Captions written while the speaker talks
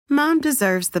Mom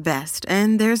deserves the best,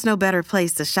 and there's no better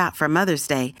place to shop for Mother's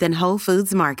Day than Whole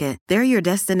Foods Market. They're your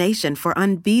destination for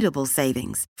unbeatable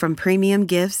savings, from premium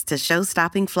gifts to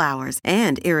show-stopping flowers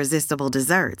and irresistible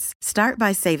desserts. Start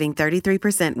by saving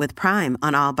 33% with Prime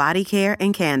on all body care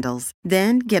and candles.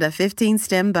 Then get a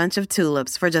 15-stem bunch of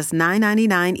tulips for just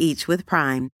 $9.99 each with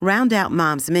Prime. Round out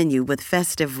Mom's menu with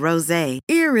festive rosé,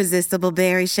 irresistible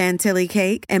berry chantilly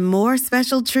cake, and more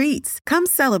special treats. Come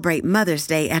celebrate Mother's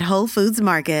Day at Whole Foods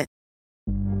Market.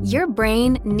 Your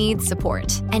brain needs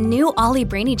support, and new Ollie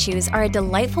Brainy Chews are a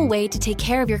delightful way to take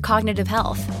care of your cognitive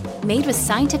health. Made with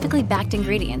scientifically backed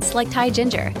ingredients like Thai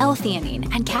ginger,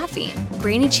 L-theanine, and caffeine,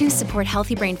 Brainy Chews support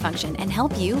healthy brain function and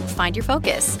help you find your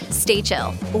focus, stay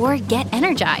chill, or get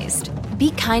energized.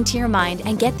 Be kind to your mind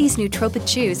and get these nootropic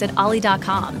chews at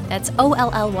ollie.com. That's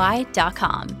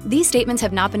OLLY.com. These statements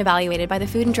have not been evaluated by the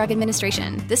Food and Drug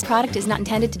Administration. This product is not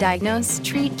intended to diagnose,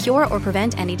 treat, cure, or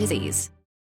prevent any disease.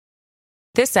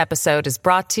 This episode is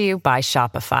brought to you by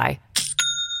Shopify.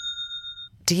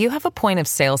 Do you have a point of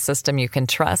sale system you can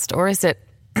trust, or is it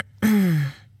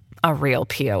a real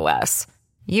POS?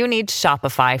 You need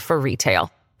Shopify for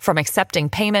retail. From accepting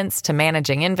payments to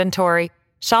managing inventory,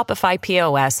 Shopify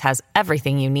POS has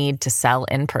everything you need to sell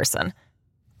in person.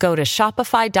 Go to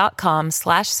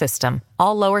shopify.com/system,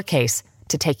 all lowercase,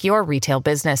 to take your retail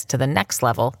business to the next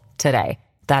level today.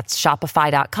 That's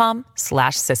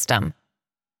shopify.com/system.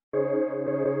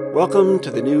 Welcome to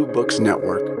the New Books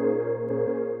Network.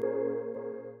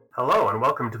 Hello, and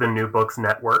welcome to the New Books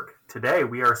Network. Today,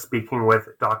 we are speaking with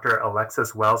Dr.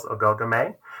 Alexis Wells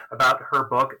Ogogame about her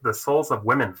book, The Souls of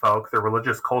Womenfolk, The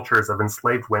Religious Cultures of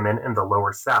Enslaved Women in the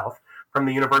Lower South, from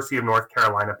the University of North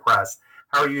Carolina Press.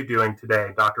 How are you doing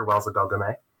today, Dr. Wells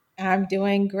Ogogame? I'm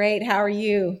doing great. How are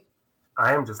you?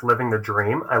 I am just living the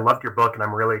dream. I loved your book, and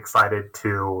I'm really excited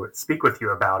to speak with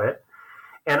you about it.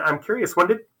 And I'm curious, when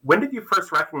did you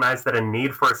first recognize that a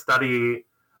need for a study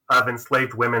of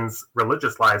enslaved women's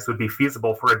religious lives would be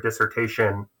feasible for a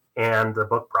dissertation and a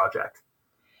book project?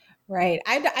 Right.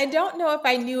 I don't know if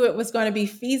I knew it was going to be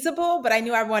feasible, but I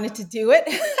knew I wanted to do it.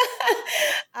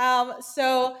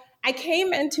 So I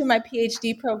came into my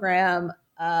PhD program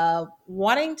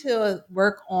wanting to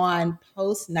work on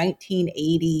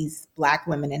post-1980s Black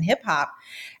women in hip hop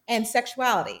and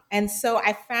sexuality. And so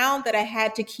I found that I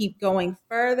had to keep going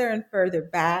further and further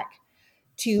back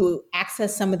to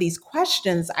access some of these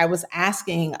questions I was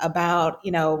asking about,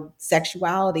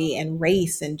 sexuality and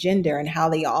race and gender and how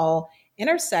they all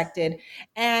intersected.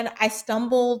 And I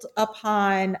stumbled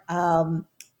upon a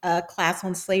class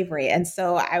on slavery. And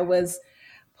so I was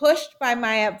pushed by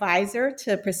my advisor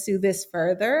to pursue this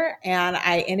further. And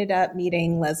I ended up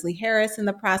meeting Leslie Harris in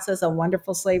the process, a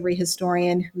wonderful slavery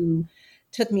historian who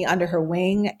took me under her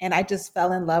wing. And I just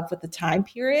fell in love with the time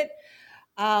period.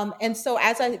 And so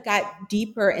as I got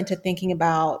deeper into thinking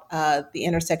about the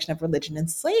intersection of religion and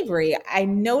slavery, I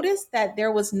noticed that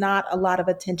there was not a lot of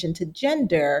attention to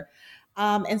gender.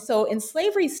 And so in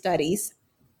slavery studies,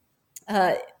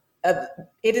 it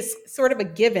is sort of a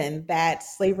given that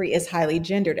slavery is highly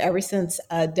gendered. Ever since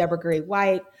Deborah Gray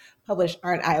White published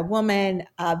Aren't I a Woman,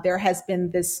 there has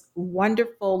been this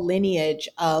wonderful lineage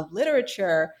of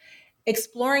literature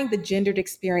exploring the gendered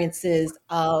experiences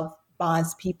of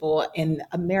bonds people in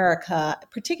America,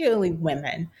 particularly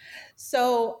women.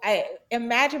 So I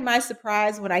imagine my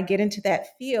surprise when I get into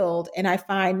that field and I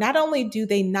find not only do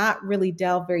they not really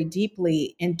delve very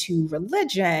deeply into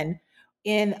religion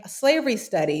in slavery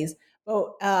studies,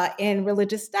 but in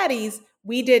religious studies,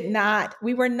 we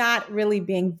were not really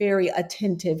being very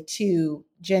attentive to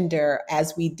gender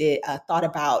as we thought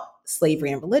about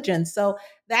slavery and religion. So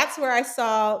that's where I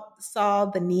saw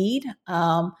the need.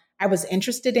 I was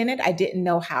interested in it. I didn't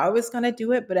know how I was going to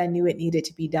do it, but I knew it needed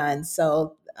to be done.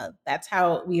 So that's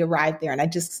how we arrived there. And I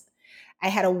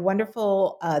had a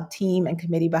wonderful team and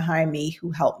committee behind me who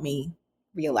helped me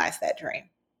realize that dream.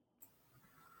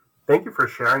 Thank you for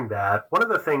sharing that. One of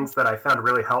the things that I found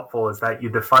really helpful is that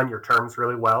you define your terms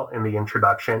really well in the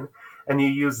introduction, and you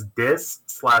use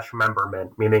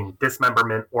dis/memberment, meaning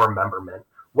dismemberment or memberment.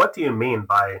 What do you mean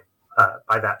by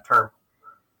that term?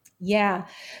 Yeah.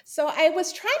 So I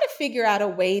was trying to figure out a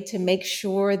way to make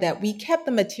sure that we kept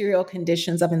the material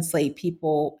conditions of enslaved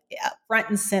people front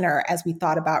and center as we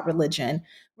thought about religion.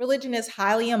 Religion is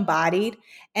highly embodied.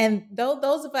 And though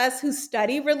those of us who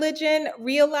study religion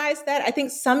realize that, I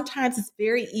think sometimes it's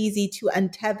very easy to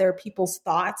untether people's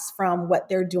thoughts from what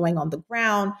they're doing on the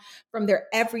ground, from their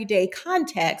everyday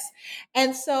context.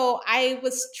 And so I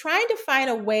was trying to find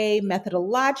a way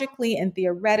methodologically and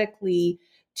theoretically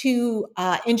to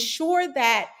ensure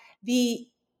that the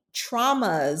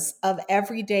traumas of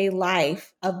everyday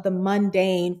life, of the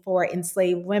mundane for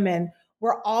enslaved women,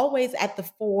 were always at the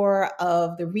fore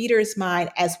of the reader's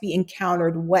mind as we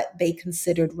encountered what they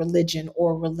considered religion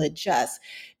or religious.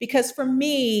 Because for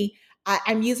me,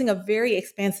 I'm using a very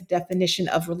expansive definition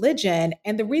of religion.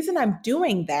 And the reason I'm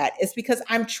doing that is because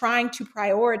I'm trying to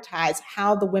prioritize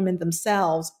how the women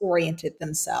themselves oriented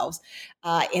themselves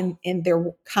in their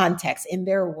context, in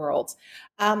their worlds.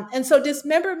 And so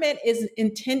dismemberment is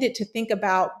intended to think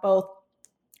about both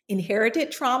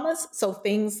inherited traumas, so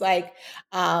things like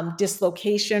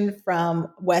dislocation from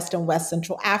West and West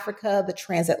Central Africa, the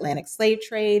transatlantic slave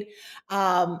trade,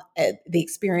 the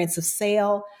experience of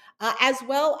sale, as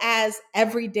well as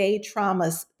everyday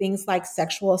traumas, things like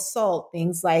sexual assault,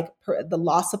 things like the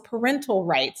loss of parental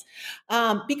rights,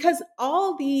 because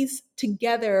all these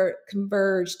together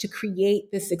converge to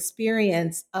create this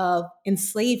experience of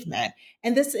enslavement.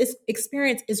 And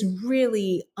experience is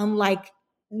really unlike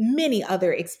many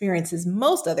other experiences,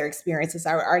 most other experiences,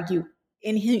 I would argue,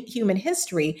 in human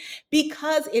history,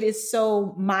 because it is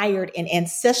so mired in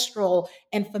ancestral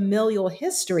and familial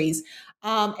histories.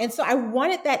 And so I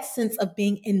wanted that sense of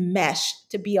being enmeshed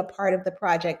to be a part of the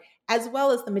project, as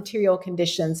well as the material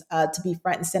conditions to be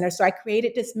front and center. So I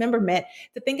created Dismemberment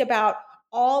to think about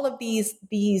all of these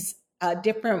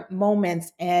different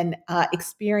moments and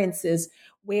experiences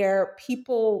where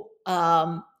people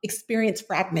experience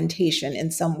fragmentation in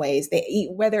some ways.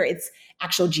 Whether it's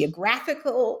actual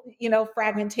geographical,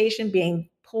 fragmentation, being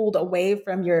pulled away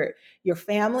from your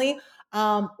family,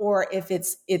 or if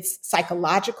it's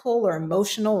psychological or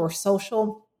emotional or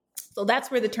social. So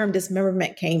that's where the term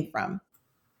dismemberment came from.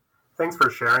 Thanks for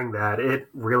sharing that. It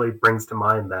really brings to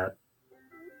mind that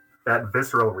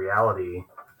visceral reality,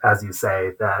 as you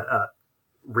say, that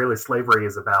really slavery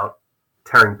is about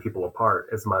tearing people apart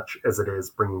as much as it is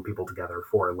bringing people together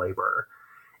for labor.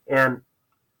 And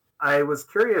I was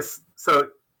curious, so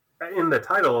in the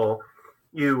title,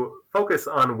 you focus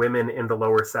on women in the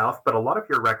Lower South, but a lot of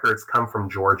your records come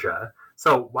from Georgia.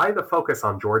 So why the focus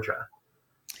on Georgia?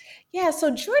 Yeah,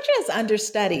 so Georgia is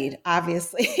understudied,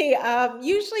 obviously.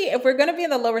 Usually, if we're going to be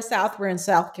in the Lower South, we're in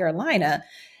South Carolina.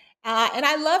 And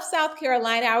I love South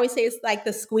Carolina. I always say it's like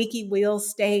the squeaky wheel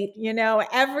state.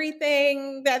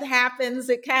 Everything that happens,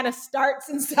 it kind of starts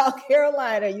in South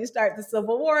Carolina. You start the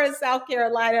Civil War in South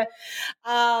Carolina.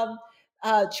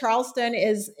 Charleston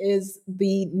is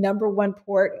the number one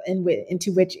port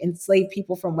into which enslaved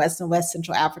people from West and West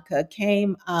Central Africa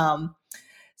came.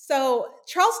 So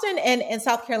Charleston and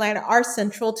South Carolina are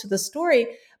central to the story.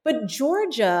 But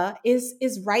Georgia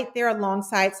is right there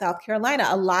alongside South Carolina.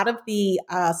 A lot of the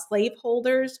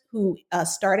slaveholders who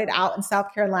started out in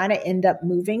South Carolina end up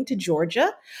moving to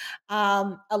Georgia.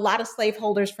 A lot of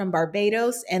slaveholders from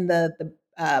Barbados and the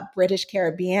British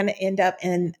Caribbean end up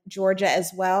in Georgia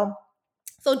as well.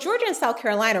 So Georgia and South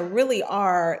Carolina really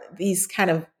are these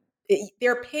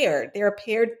they're paired. They're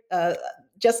paired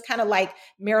just kind of like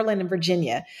Maryland and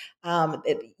Virginia.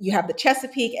 You have the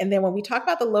Chesapeake. And then when we talk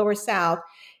about the Lower South,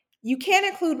 you can't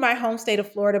include my home state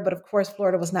of Florida, but of course,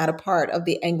 Florida was not a part of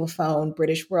the Anglophone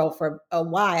British world for a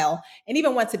while. And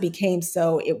even once it became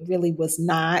so, it really was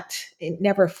not. It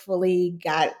never fully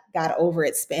got over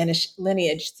its Spanish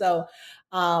lineage. So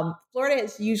Florida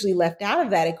is usually left out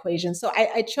of that equation. So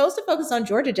I chose to focus on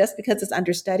Georgia just because it's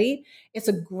understudied. It's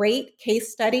a great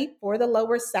case study for the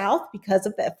Lower South because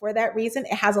of that. For that reason,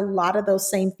 it has a lot of those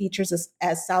same features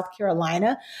as South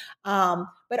Carolina.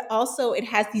 But also it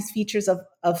has these features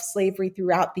of slavery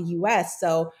throughout the U.S.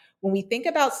 So when we think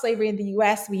about slavery in the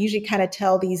U.S., we usually kind of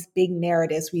tell these big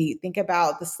narratives. We think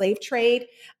about the slave trade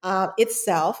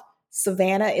itself.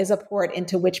 Savannah is a port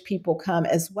into which people come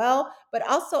as well. But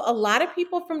also a lot of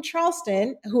people from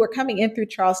Charleston who are coming in through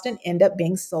Charleston end up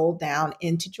being sold down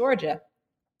into Georgia.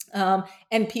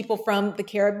 And people from the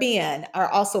Caribbean are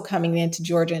also coming into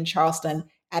Georgia and Charleston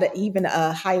at even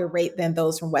a higher rate than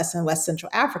those from West and West Central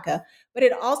Africa. But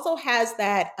it also has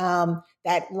that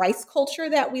rice culture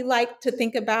that we like to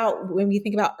think about when we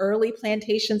think about early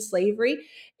plantation slavery.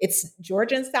 It's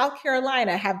Georgia and South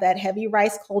Carolina have that heavy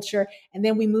rice culture. And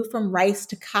then we move from rice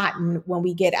to cotton when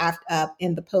we get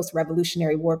in the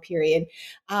post-Revolutionary War period.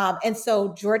 And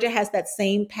so Georgia has that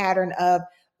same pattern of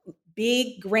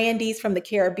big grandees from the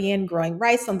Caribbean growing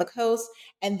rice on the coast,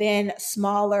 and then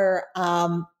smaller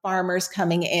farmers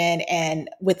coming in and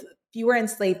with fewer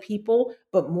enslaved people,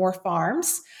 but more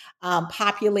farms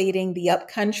populating the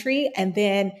upcountry. And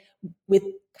then with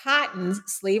cotton,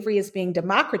 slavery is being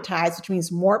democratized, which means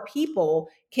more people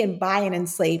can buy an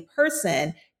enslaved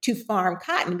person to farm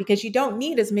cotton because you don't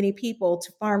need as many people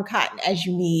to farm cotton as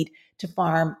you need to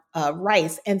farm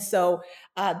rice. And so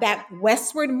that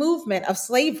westward movement of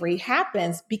slavery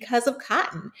happens because of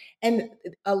cotton. And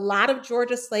a lot of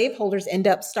Georgia slaveholders end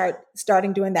up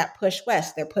starting doing that push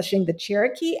west. They're pushing the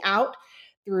Cherokee out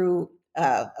through,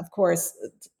 of course,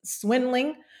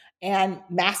 swindling and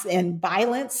mass and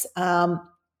violence.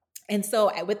 And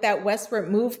so with that westward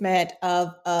movement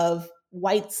of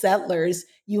white settlers,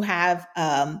 you have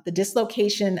the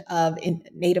dislocation of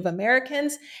Native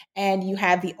Americans, and you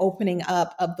have the opening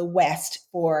up of the West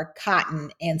for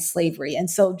cotton and slavery. And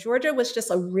so Georgia was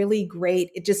just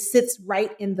it just sits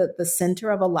right in the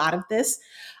center of a lot of this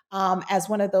as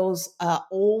one of those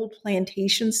old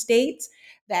plantation states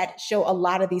that show a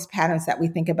lot of these patterns that we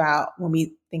think about when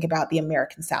we think about the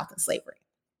American South and slavery.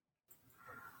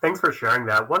 Thanks for sharing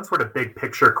that. One more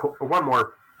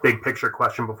big picture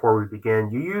question before we begin.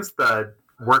 You used the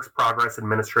Works Progress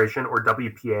Administration, or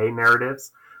WPA,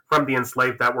 narratives from the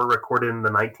enslaved that were recorded in the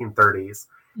 1930s.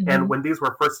 Mm-hmm. And when these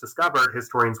were first discovered,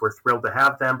 historians were thrilled to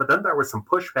have them, but then there was some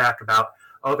pushback about,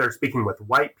 they're speaking with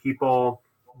white people,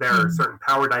 there are certain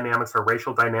power dynamics or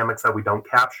racial dynamics that we don't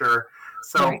capture.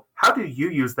 So How do you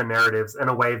use the narratives in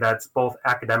a way that's both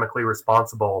academically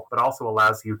responsible, but also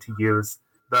allows you to use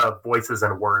the voices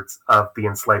and words of the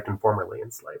enslaved and formerly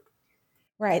enslaved?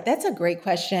 Right. That's a great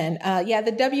question.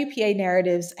 The WPA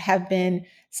narratives have been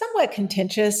somewhat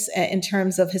contentious in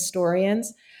terms of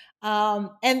historians.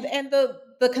 And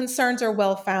the concerns are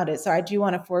well-founded. So I do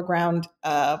want to foreground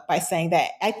by saying that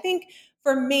I think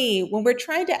for me, when we're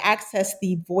trying to access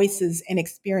the voices and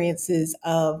experiences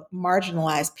of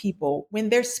marginalized people, when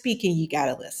they're speaking, you got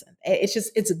to listen.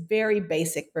 It's very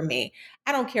basic for me.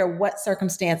 I don't care what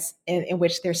circumstance in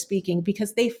which they're speaking,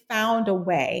 because they found a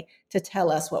way to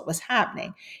tell us what was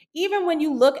happening. Even when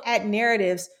you look at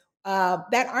narratives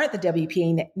that aren't the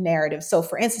WPA narrative. So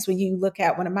for instance, when you look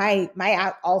at one of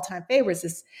my all-time favorites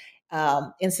is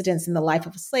Incidents in the Life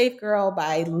of a Slave Girl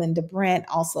by Linda Brent,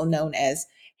 also known as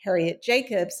Harriet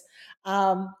Jacobs,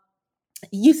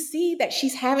 you see that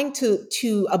she's having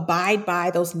to abide by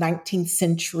those 19th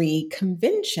century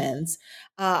conventions.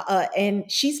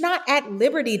 And she's not at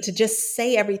liberty to just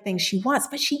say everything she wants,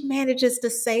 but she manages to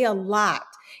say a lot,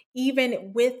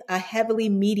 even with a heavily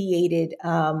mediated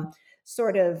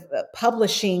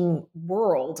publishing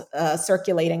world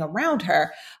circulating around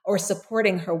her or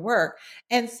supporting her work.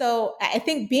 And so I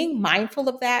think being mindful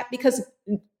of that, because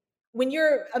when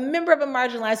you're a member of a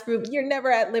marginalized group, you're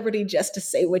never at liberty just to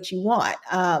say what you want.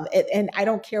 And I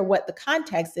don't care what the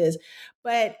context is,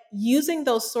 but using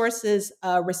those sources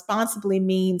responsibly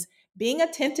means being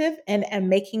attentive and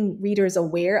making readers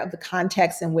aware of the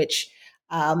context in which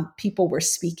people were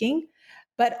speaking,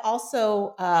 but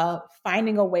also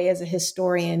finding a way as a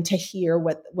historian to hear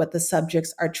what the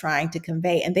subjects are trying to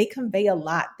convey. And they convey a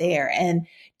lot there. And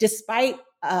despite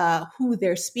who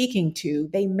they're speaking to,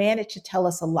 they manage to tell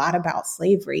us a lot about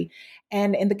slavery.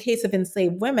 And in the case of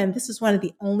enslaved women, this is one of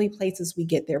the only places we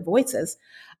get their voices.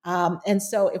 And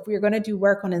so if we're going to do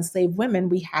work on enslaved women,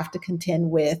 we have to contend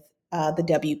with the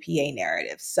WPA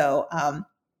narrative. So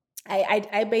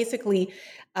I basically,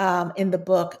 in the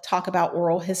book, talk about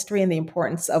oral history and the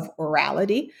importance of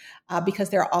orality, because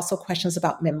there are also questions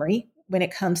about memory when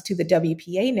it comes to the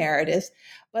WPA narratives.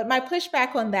 But my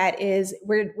pushback on that is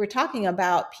we're talking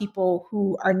about people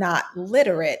who are not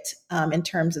literate in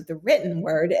terms of the written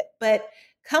word, but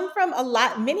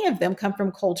many of them come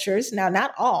from cultures, now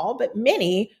not all, but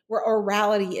many, where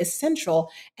orality is central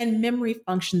and memory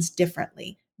functions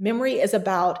differently. Memory is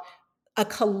about a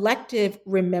collective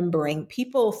remembering,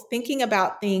 people thinking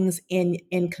about things in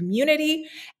community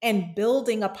and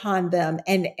building upon them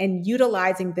and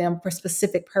utilizing them for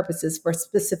specific purposes, for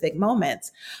specific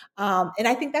moments. And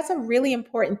I think that's a really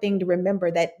important thing to remember,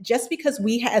 that just because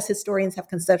we as historians have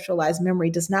conceptualized memory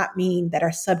does not mean that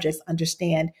our subjects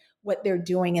understand what they're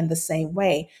doing in the same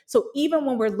way. So even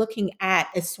when we're looking at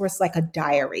a source like a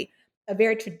diary, a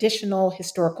very traditional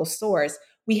historical source,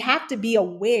 we have to be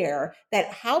aware that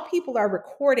how people are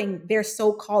recording their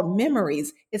so-called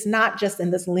memories is not just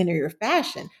in this linear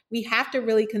fashion. We have to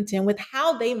really contend with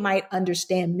how they might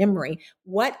understand memory,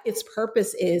 what its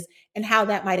purpose is, and how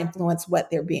that might influence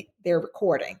what they're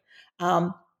recording.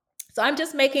 So I'm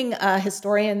just making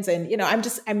historians, and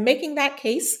I'm making that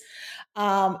case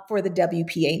for the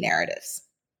WPA narratives.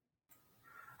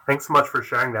 Thanks so much for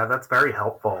sharing that. That's very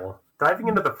helpful. Diving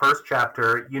into the first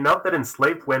chapter, you note that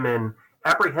enslaved women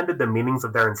apprehended the meanings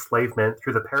of their enslavement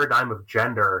through the paradigm of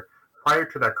gender prior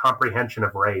to their comprehension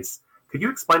of race. Could you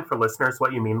explain for listeners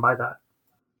what you mean by that?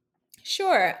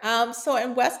 Sure. So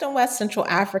in West and West Central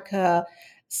Africa,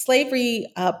 slavery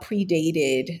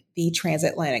predated the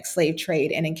transatlantic slave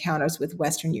trade and encounters with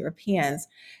Western Europeans.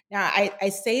 Now, I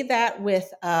say that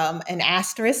with an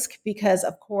asterisk because,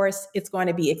 of course, it's going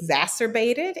to be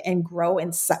exacerbated and grow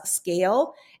in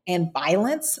scale and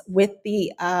violence with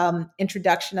the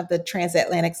introduction of the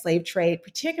transatlantic slave trade,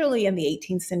 particularly in the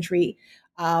 18th century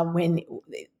when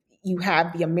you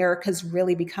have the Americas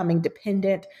really becoming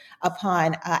dependent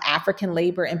upon African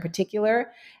labor in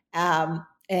particular,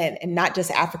 and not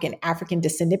just African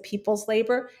descended people's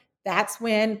labor. That's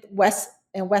when West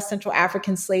Central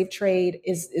African slave trade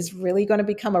is really going to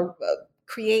become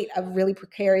create a really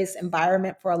precarious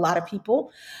environment for a lot of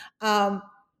people.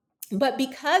 But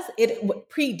because it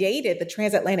predated the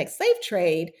transatlantic slave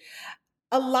trade,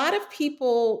 a lot of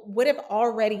people would have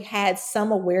already had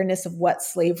some awareness of what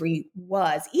slavery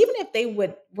was, even if they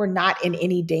were not in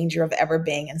any danger of ever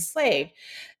being enslaved.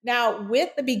 Now,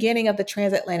 with the beginning of the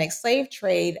transatlantic slave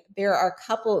trade, there are a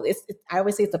couple, I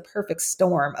always say it's a perfect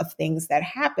storm of things that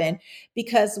happen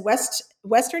because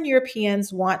Western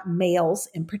Europeans want males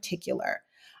in particular.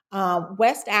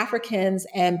 West Africans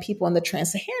and people in the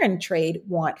trans-Saharan trade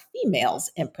want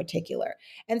females in particular.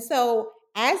 And so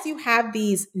as you have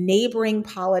these neighboring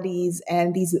polities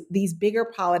and these bigger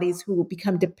polities who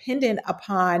become dependent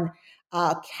upon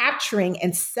capturing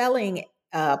and selling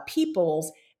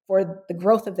peoples for the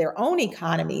growth of their own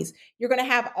economies, you're going to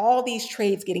have all these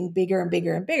trades getting bigger and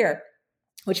bigger and bigger,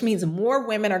 which means more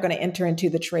women are going to enter into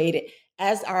the trade,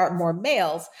 as are more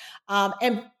males.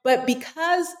 But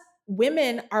because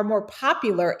women are more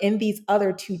popular in these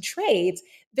other two trades,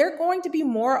 they're going to be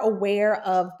more aware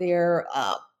of their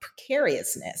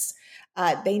precariousness.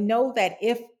 They know that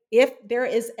if there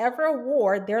is ever a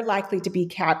war, they're likely to be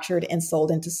captured and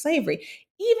sold into slavery.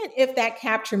 Even if that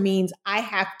capture means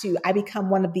I become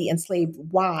one of the enslaved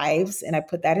wives, and I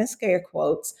put that in scare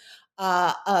quotes,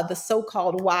 the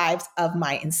so-called wives of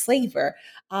my enslaver.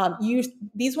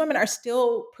 These women are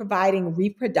still providing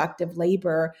reproductive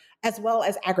labor as well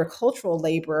as agricultural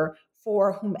labor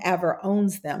for whomever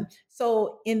owns them.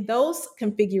 So in those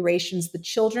configurations, the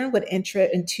children would enter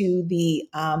into the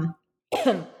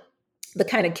the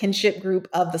kind of kinship group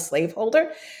of the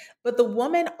slaveholder, but the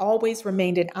woman always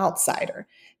remained an outsider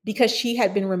because she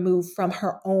had been removed from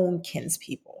her own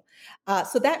kinspeople.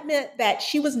 So that meant that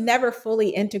she was never fully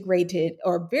integrated,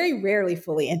 or very rarely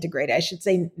fully integrated. I should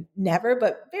say never,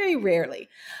 but very rarely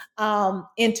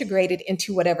integrated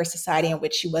into whatever society in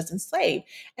which she was enslaved.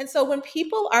 And so when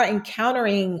people are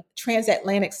encountering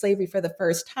transatlantic slavery for the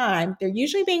first time, they're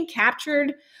usually being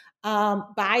captured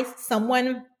by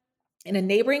someone in a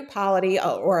neighboring polity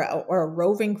or a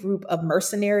roving group of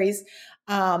mercenaries.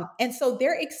 And so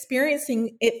they're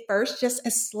experiencing it first just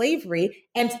as slavery.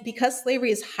 And because slavery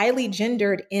is highly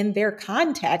gendered in their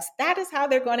context, that is how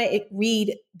they're going to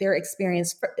read their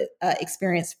experience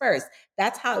first.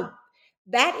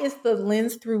 That is the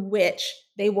lens through which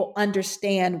they will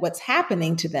understand what's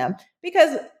happening to them.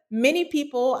 Because many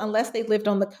people, unless they lived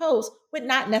on the coast, would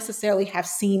not necessarily have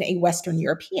seen a Western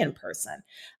European person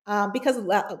because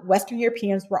Western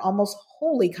Europeans were almost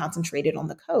wholly concentrated on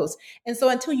the coast. And so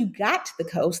until you got to the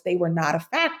coast, they were not a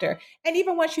factor. And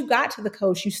even once you got to the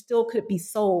coast, you still could be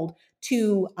sold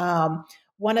to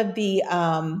one of the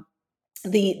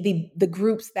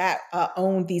groups that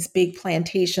own these big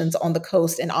plantations on the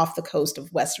coast and off the coast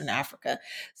of Western Africa.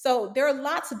 So there are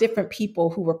lots of different people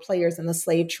who were players in the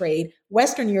slave trade.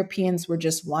 Western Europeans were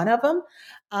just one of them.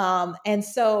 And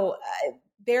so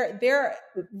their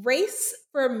race,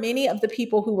 for many of the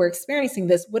people who were experiencing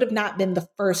this, would have not been the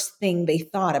first thing they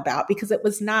thought about because it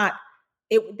was not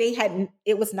a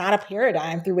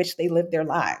paradigm through which they lived their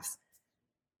lives.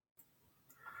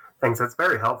 Thanks. That's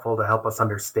very helpful to help us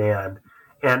understand.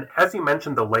 And as you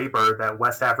mentioned, the labor that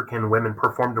West African women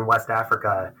performed in West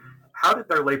Africa, how did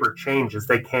their labor change as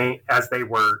they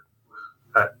were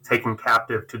taken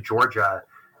captive to Georgia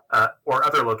or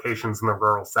other locations in the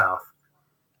rural South?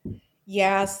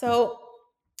 Yeah, so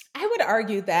I would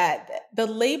argue that the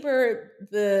labor,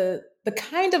 the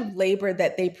kind of labor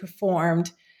that they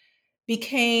performed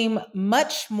became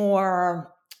much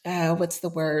more, what's the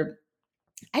word?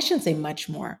 I shouldn't say much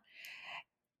more.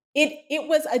 It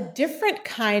was a different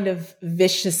kind of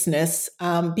viciousness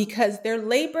because their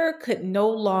labor could no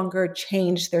longer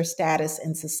change their status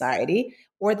in society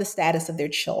or the status of their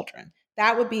children.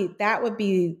 That would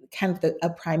be kind of a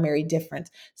primary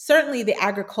difference. Certainly,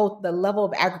 the level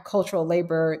of agricultural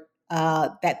labor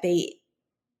that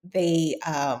they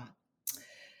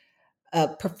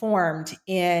performed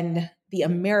in the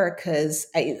Americas,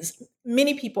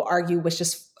 many people argue was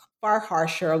just far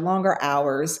harsher, longer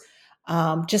hours.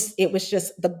 It was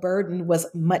just the burden was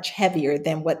much heavier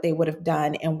than what they would have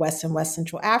done in West and West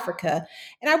Central Africa.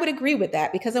 And I would agree with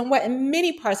that because in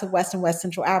many parts of West and West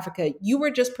Central Africa, you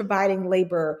were just providing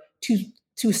labor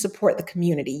to support the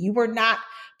community. You were not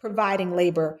providing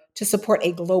labor to support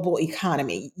a global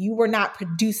economy. You were not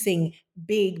producing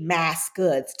big mass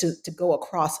goods to go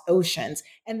across oceans.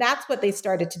 And that's what they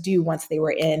started to do once they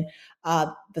were in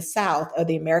the South, or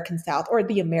the American South, or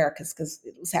the Americas, because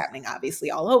it was happening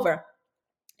obviously all over.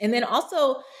 And then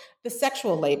also the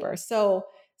sexual labor. So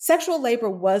sexual labor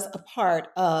was a part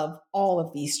of all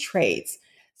of these trades.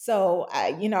 So,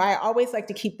 I always like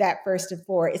to keep that first and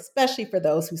forward, especially for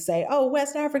those who say, oh,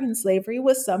 West African slavery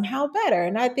was somehow better.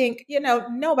 And I think,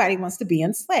 nobody wants to be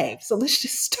enslaved. So let's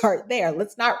just start there.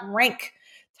 Let's not rank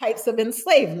types of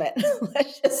enslavement.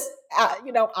 Let's just,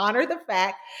 honor the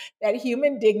fact that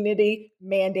human dignity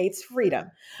mandates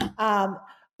freedom.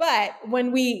 But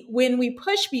when we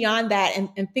push beyond that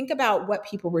and think about what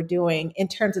people were doing in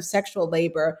terms of sexual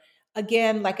labor,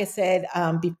 again, like I said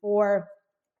before,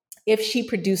 if she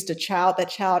produced a child, that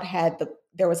child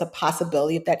there was a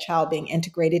possibility of that child being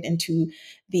integrated into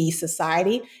the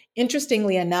society.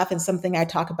 Interestingly enough, and something I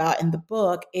talk about in the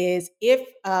book, is if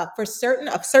for a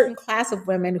certain class of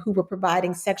women who were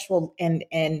providing sexual and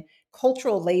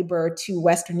cultural labor to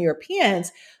Western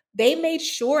Europeans, they made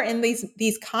sure in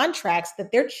these contracts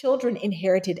that their children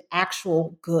inherited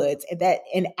actual goods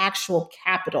and actual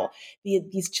capital.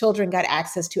 These children got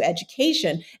access to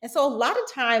education. And so a lot of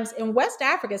times in West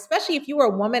Africa, especially if you were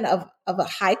a woman of a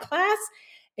high class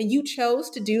and you chose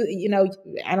to do,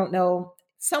 I don't know,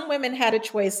 some women had a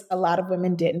choice, a lot of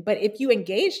women didn't. But if you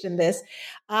engaged in this,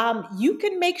 you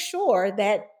can make sure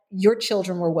that your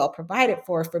children were well provided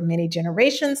for many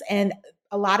generations. And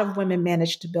a lot of women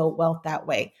managed to build wealth that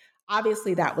way.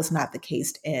 Obviously, that was not the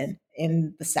case in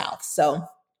the South. So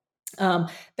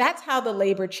that's how the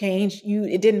labor changed.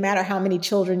 It didn't matter how many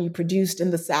children you produced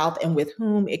in the South and with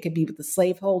whom. It could be with the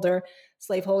slaveholder.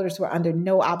 Slaveholders were under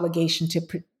no obligation to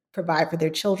provide for their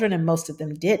children, and most of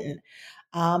them didn't.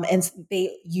 And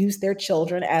they used their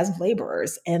children as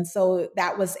laborers. And so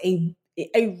that was a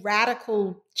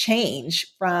radical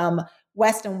change from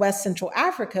West and West Central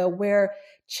Africa, where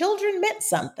children meant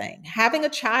something. Having a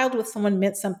child with someone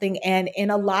meant something. And in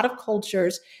a lot of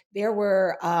cultures, there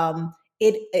were,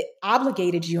 it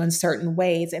obligated you in certain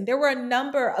ways. And there were a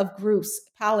number of groups,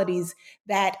 polities,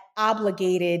 that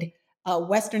obligated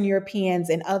Western Europeans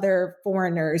and other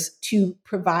foreigners to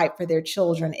provide for their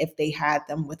children if they had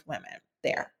them with women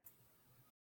there.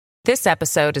 This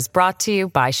episode is brought to you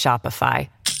by Shopify.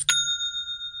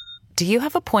 Do you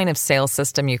have a point of sale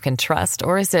system you can trust,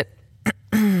 or is it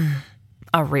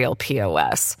a real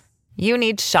POS? You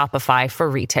need Shopify for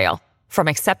retail. From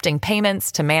accepting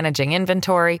payments to managing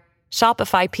inventory,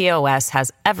 Shopify POS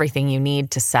has everything you need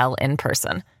to sell in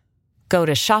person. Go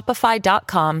to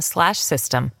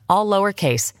shopify.com/system, all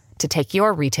lowercase, to take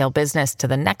your retail business to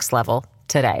the next level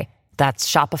today. That's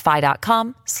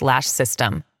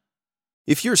shopify.com/system.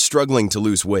 If you're struggling to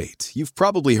lose weight, you've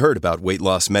probably heard about weight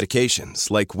loss medications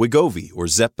like Wegovy or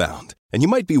Zepbound, and you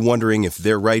might be wondering if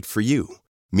they're right for you.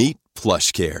 Meet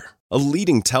PlushCare, a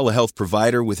leading telehealth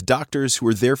provider with doctors who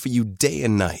are there for you day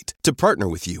and night to partner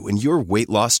with you in your weight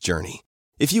loss journey.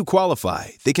 If you qualify,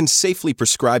 they can safely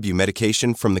prescribe you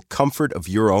medication from the comfort of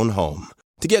your own home.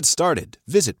 To get started,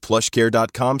 visit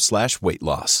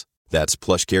plushcare.com/weightloss. That's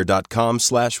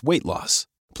plushcare.com/weightloss.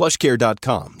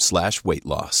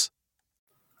 plushcare.com/weightloss.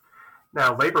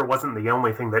 Now, labor wasn't the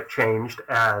only thing that changed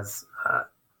as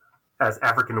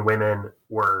African women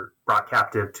were brought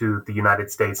captive to the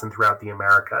United States and throughout the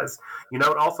Americas. You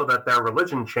note also that their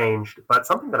religion changed, but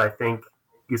something that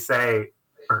you say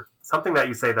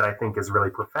that I think is really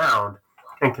profound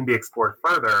and can be explored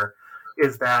further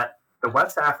is that the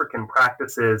West African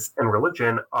practices and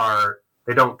religion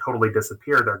they don't totally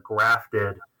disappear. They're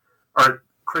grafted, or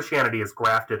Christianity is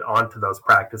grafted onto those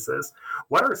practices.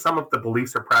 What are some of the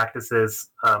beliefs or practices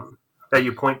that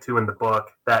you point to in the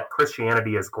book that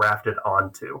Christianity is grafted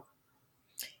onto?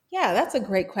 Yeah, that's a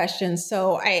great question.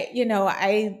 So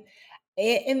in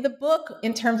the book,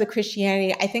 in terms of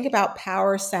Christianity, I think about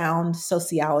power, sound,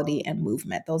 sociality, and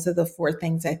movement. Those are the four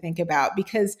things I think about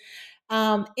because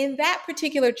in that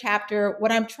particular chapter,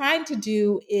 what I'm trying to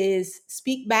do is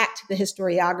speak back to the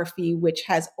historiography, which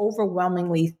has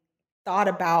overwhelmingly thought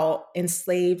about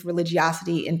enslaved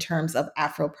religiosity in terms of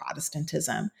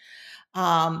Afro-Protestantism.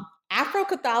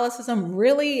 Afro-Catholicism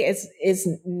really is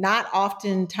not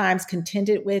oftentimes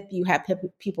contended with. You have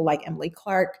people like Emily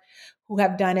Clark who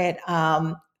have done it,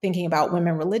 thinking about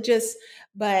women religious.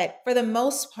 But for the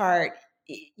most part,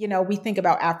 we think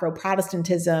about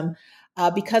Afro-Protestantism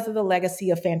because of the legacy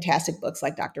of fantastic books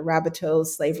like Dr.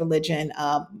 Rabato's Slave Religion,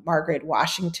 Margaret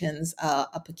Washington's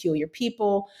A Peculiar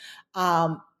People.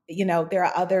 There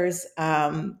are others,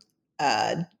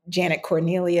 Janet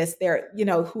Cornelius,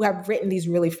 who have written these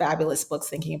really fabulous books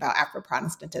thinking about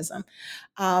Afro-Protestantism.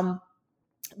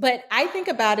 But I think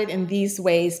about it in these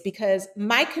ways because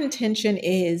my contention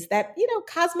is that,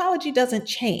 cosmology doesn't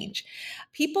change.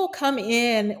 People come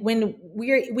in when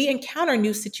we encounter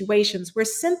new situations, we're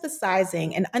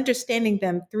synthesizing and understanding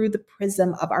them through the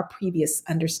prism of our previous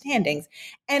understandings.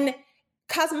 And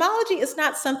cosmology is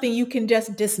not something you can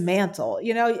just dismantle.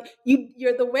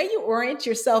 You're the way you orient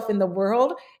yourself in the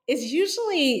world is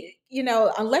usually,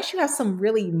 unless you have some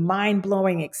really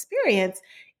mind-blowing experience,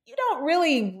 you don't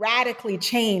really radically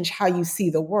change how you see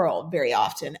the world very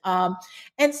often.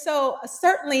 And so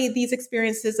certainly these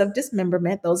experiences of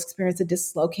dismemberment, those experiences of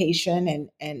dislocation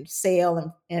and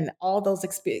sale and all those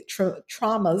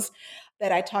traumas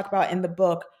that I talk about in the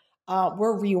book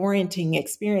were reorienting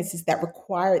experiences that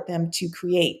required them to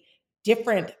create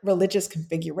different religious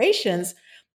configurations.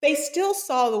 They still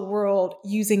saw the world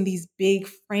using these big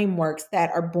frameworks that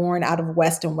are born out of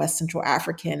West and West Central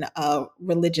African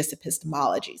religious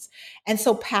epistemologies. And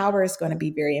so power is going to be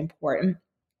very important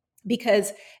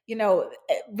because,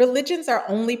 religions are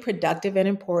only productive and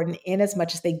important in as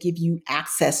much as they give you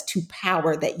access to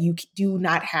power that you do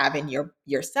not have in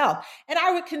yourself. And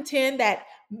I would contend that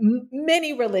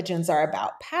many religions are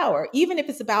about power, even if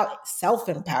it's about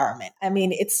self-empowerment. I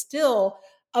mean, it's still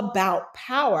about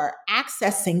power,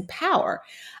 accessing power.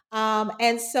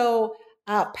 And so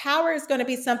power is going to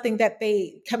be something that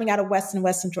coming out of West and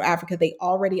West Central Africa, they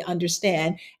already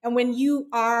understand. And when you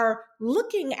are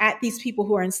looking at these people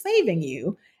who are enslaving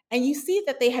you, and you see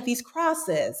that they have these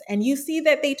crosses, and you see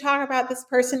that they talk about this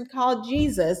person called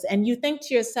Jesus, and you think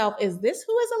to yourself, is this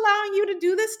who is allowing you to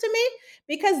do this to me?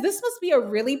 Because this must be a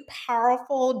really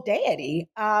powerful deity.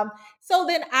 So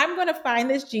then I'm going to find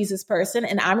this Jesus person,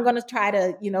 and I'm going to try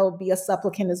to, be a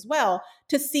supplicant as well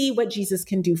to see what Jesus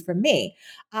can do for me.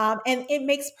 And it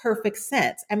makes perfect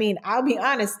sense. I mean, I'll be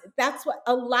honest, that's what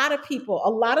a lot of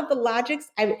the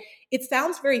logics, it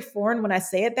sounds very foreign when I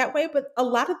say it that way, but a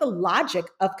lot of the logic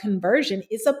of conversion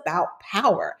is about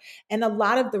power. And a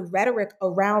lot of the rhetoric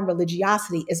around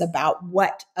religiosity is about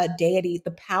what a deity,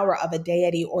 the power of a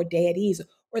deity or deities,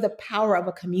 or the power of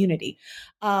a community,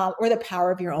 or the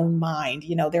power of your own mind.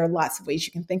 There are lots of ways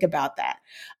you can think about that.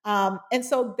 And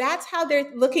so that's how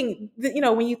they're looking,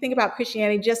 when you think about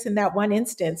Christianity, just in that one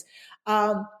instance.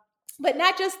 But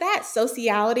not just that,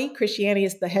 sociality, Christianity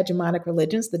is the hegemonic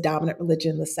religion, it's the dominant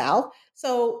religion in the South.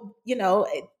 So,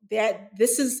 that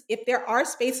this is, if there are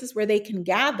spaces where they can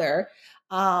gather,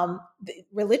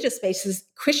 religious spaces,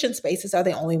 Christian spaces are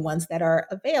the only ones that are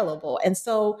available. And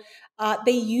so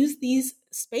they use these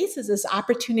spaces as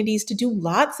opportunities to do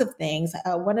lots of things.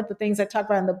 One of the things I talk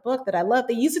about in the book that I love,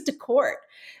 they use it to court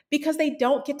because they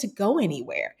don't get to go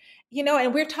anywhere.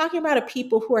 And we're talking about a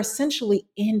people who are essentially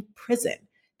in prison.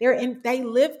 They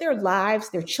live their lives,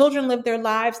 their children live their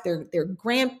lives, their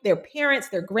parents,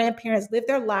 their grandparents live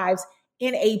their lives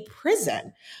in a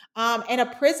prison, and a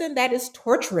prison that is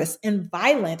torturous and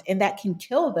violent and that can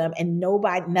kill them, and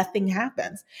nothing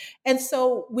happens. And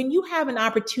so when you have an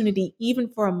opportunity, even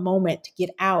for a moment, to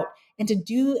get out and to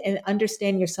do and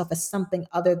understand yourself as something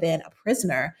other than a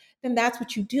prisoner, then that's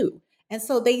what you do. And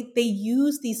so they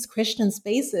use these Christian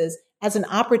spaces as an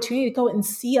opportunity to go and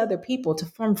see other people, to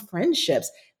form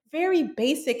friendships, very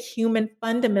basic human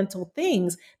fundamental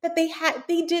things that they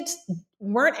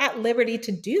weren't at liberty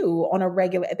to do on a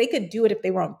regular. They could do it if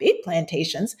they were on big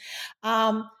plantations.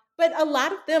 But a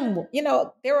lot of them,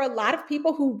 there were a lot of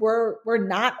people who were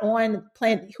not on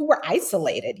who were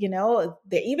isolated,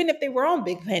 even if they were on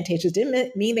big plantations,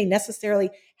 didn't mean they necessarily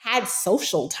had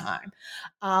social time.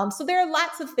 So there are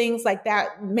lots of things like that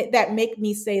that make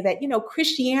me say that,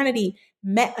 Christianity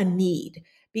met a need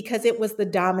because it was the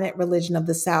dominant religion of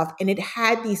the South, and it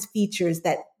had these features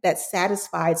that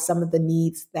satisfied some of the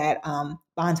needs that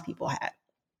Bond's people had.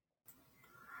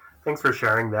 Thanks for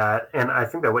sharing that. And I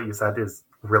think that what you said is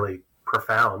really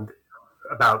profound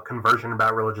about conversion,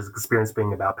 about religious experience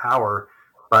being about power,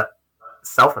 but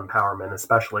self-empowerment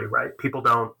especially, right? People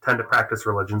don't tend to practice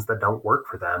religions that don't work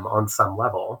for them on some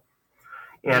level.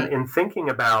 And in thinking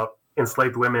about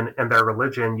enslaved women and their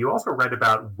religion, you also write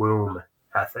about womb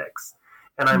ethics.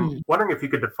 And I'm wondering if you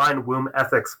could define womb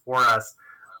ethics for us,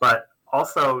 but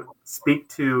also speak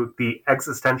to the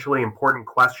existentially important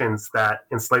questions that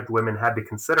enslaved women had to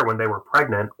consider when they were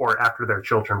pregnant or after their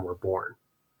children were born.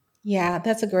 Yeah,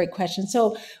 that's a great question.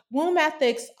 So, womb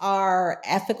ethics are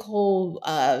ethical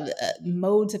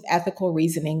modes of ethical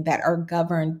reasoning that are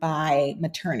governed by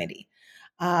maternity.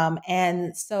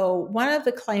 And so, one of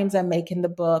the claims I make in the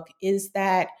book is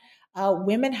that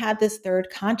women had this third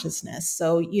consciousness.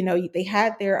 So, they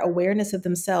had their awareness of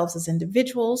themselves as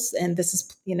individuals, and this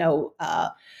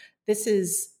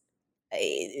is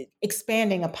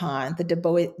expanding upon the Du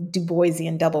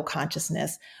Boisian double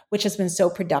consciousness, which has been so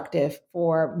productive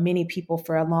for many people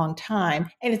for a long time.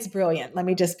 And it's brilliant. Let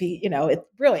me just be, it's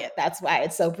brilliant. That's why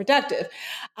it's so productive.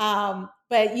 But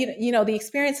the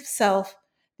experience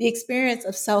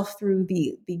of self through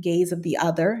the gaze of the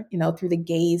other, through the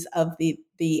gaze of the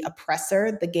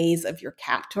oppressor, the gaze of your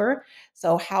captor.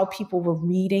 So how people were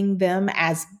reading them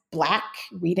as Black,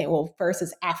 first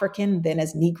as African, then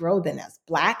as Negro, then as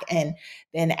Black, and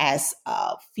then as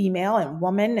female and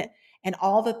woman, and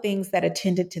all the things that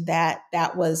attended to that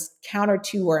was counter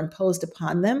to or imposed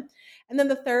upon them. And then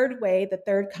the third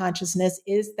consciousness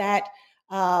is that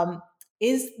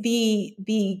is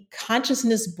the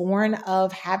consciousness born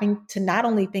of having to not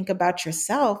only think about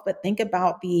yourself, but think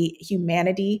about the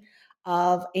humanity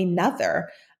of another,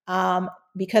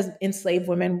 because enslaved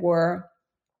women were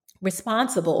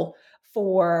responsible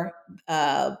for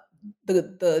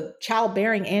the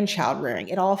childbearing and child rearing.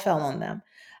 It all fell on them,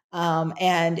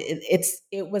 and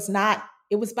it was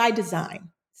by design.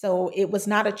 So it was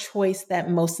not a choice that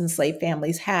most enslaved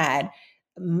families had.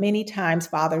 Many times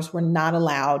fathers were not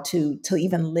allowed to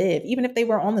even live, even if they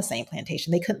were on the same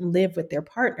plantation. They couldn't live with their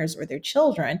partners or their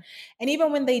children. And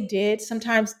even when they did,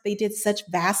 sometimes they did such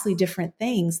vastly different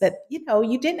things that,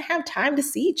 you didn't have time to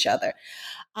see each other.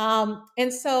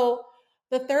 And so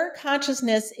the third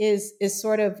consciousness is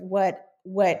sort of what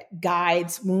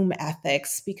guides womb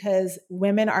ethics, because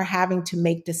women are having to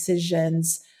make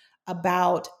decisions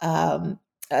about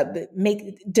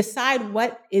decide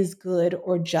what is good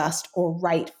or just or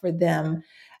right for them,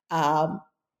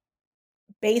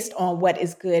 based on what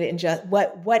is good and just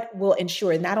what will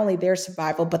ensure not only their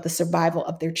survival but the survival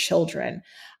of their children,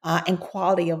 and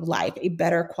quality of life, a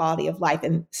better quality of life.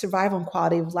 And survival and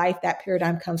quality of life, that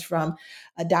paradigm comes from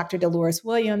Dr. Dolores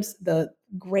Williams, the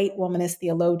great womanist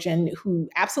theologian who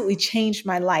absolutely changed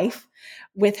my life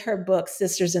with her book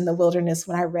Sisters in the Wilderness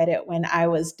when I read it when I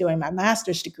was doing my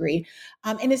master's degree.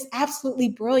 And it's absolutely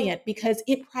brilliant because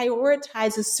it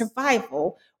prioritizes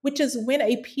survival, which is when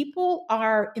a people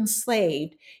are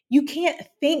enslaved, you can't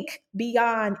think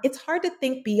beyond, it's hard to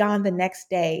think beyond the next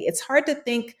day. It's hard to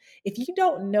think, if you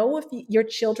don't know if your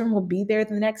children will be there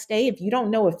the next day, if you don't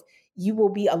know if you will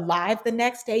be alive the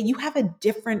next day, you have a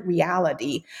different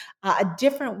reality, a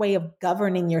different way of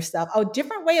governing yourself, a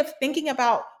different way of thinking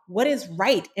about what is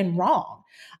right and wrong.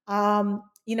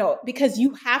 Because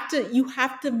you have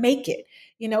to make it,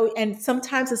 and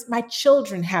sometimes it's my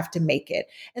children have to make it.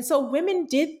 And so women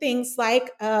did things like,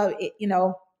 that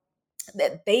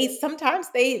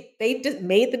they just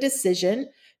made the decision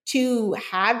to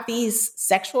have these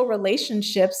sexual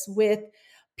relationships with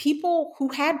people who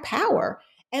had power.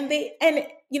 And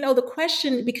the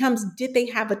question becomes, did they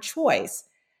have a choice?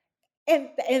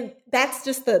 And that's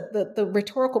just the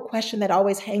rhetorical question that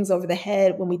always hangs over the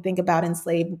head when we think about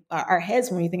our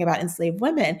heads when we think about enslaved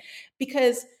women,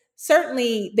 because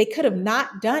certainly they could have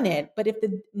not done it, but if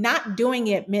the not doing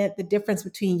it meant the difference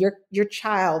between your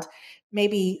child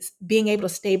maybe being able to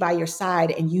stay by your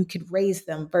side and you could raise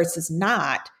them versus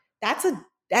not,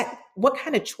 what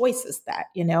kind of choice is that,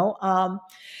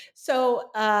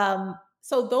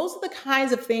 so those are the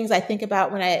kinds of things I think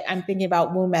about when I'm thinking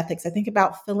about womb ethics. I think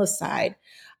about filicide.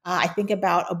 I think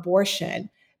about abortion,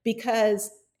 because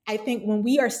I think when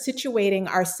we are situating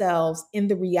ourselves in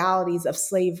the realities of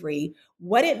slavery,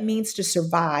 what it means to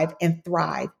survive and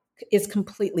thrive is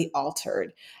completely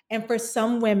altered. And for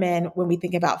some women, when we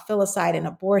think about filicide and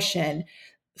abortion,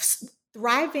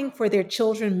 thriving for their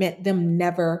children meant them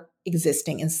never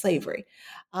existing in slavery.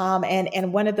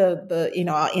 And one of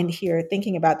I'll end here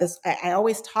thinking about this. I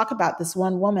always talk about this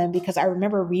one woman because I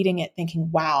remember reading it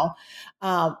thinking, wow.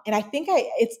 And I think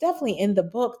it's definitely in the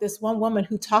book, this one woman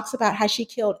who talks about how she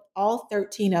killed all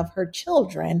 13 of her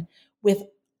children with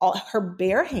all her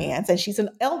bare hands. And she's an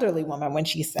elderly woman when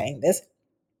she's saying this,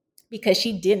 because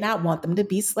she did not want them to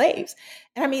be slaves.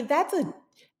 And I mean,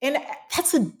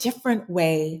 that's a different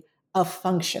way of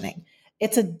functioning.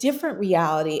 It's a different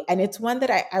reality. And it's one that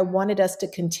I wanted us to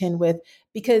contend with,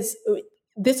 because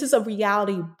this is a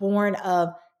reality born of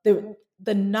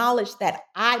the knowledge that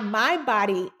my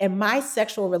body and my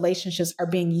sexual relationships are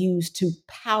being used to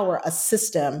power a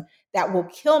system that will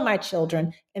kill my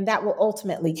children and that will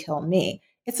ultimately kill me.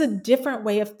 It's a different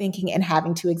way of thinking and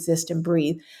having to exist and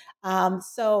breathe.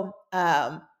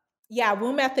 Yeah,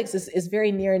 womb ethics is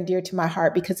very near and dear to my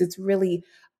heart because it's really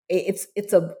it's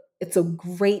a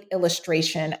great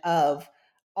illustration of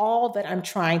all that I'm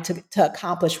trying to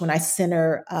accomplish when I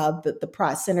center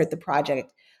centered the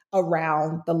project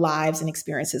around the lives and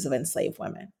experiences of enslaved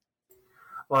women.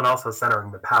 Well, and also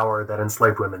centering the power that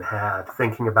enslaved women had,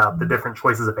 thinking about the different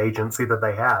choices of agency that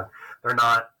they have. They're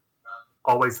not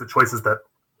always the choices that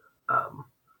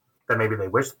that maybe they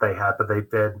wish they had, but they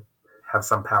did have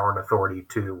some power and authority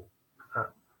to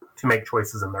make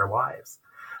choices in their lives.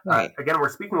 Right. Again, we're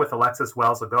speaking with Alexis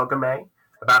Wells Ogogame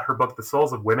about her book, The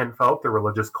Souls of Women Folk, The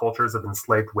Religious Cultures of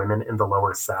Enslaved Women in the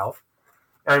Lower South.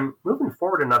 And moving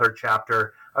forward another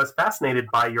chapter, I was fascinated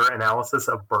by your analysis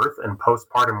of birth and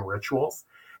postpartum rituals.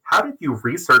 How did you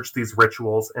research these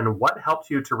rituals, and what helped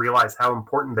you to realize how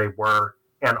important they were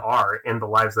and are in the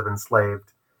lives of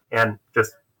enslaved and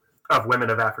just of women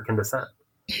of African descent?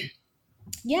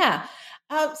 Yeah.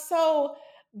 So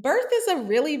birth is a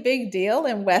really big deal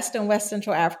in West and West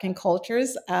Central African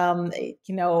cultures. And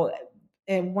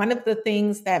one of the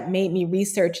things that made me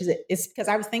research is because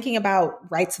I was thinking about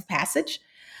rites of passage.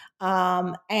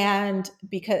 And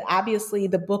because obviously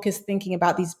the book is thinking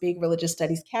about these big religious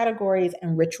studies categories,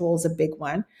 and ritual is a big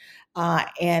one,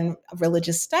 and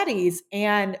religious studies,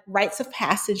 and rites of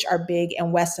passage are big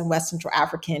in West and West Central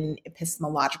African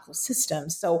epistemological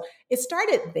systems. So it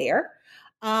started there.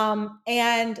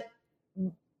 And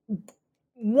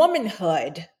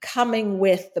womanhood coming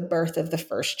with the birth of the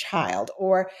first child,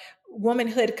 or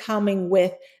womanhood coming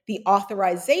with the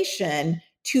authorization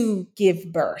to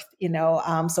give birth,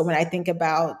 So when I think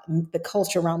about the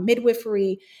culture around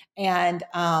midwifery, and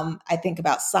I think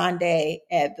about Sunday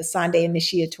at the Sunday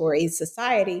Initiatory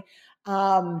Society,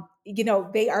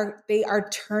 they are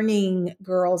turning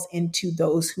girls into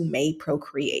those who may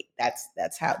procreate.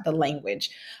 That's how the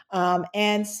language,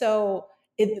 and so.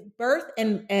 Birth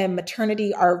and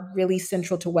maternity are really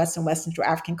central to West and West Central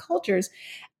African cultures.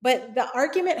 But the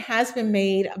argument has been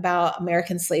made about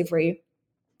American slavery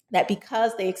that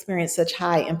because they experienced such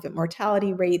high infant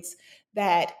mortality rates,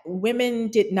 that women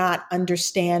did not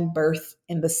understand birth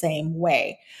in the same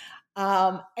way.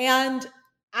 And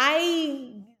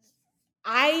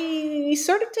I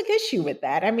sort of took issue with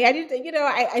that. I mean, I didn't,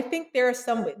 I think there are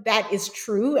some that is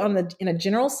true in a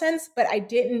general sense, but I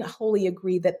didn't wholly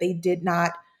agree that they did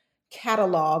not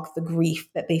catalog the grief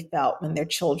that they felt when their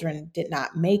children did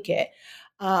not make it.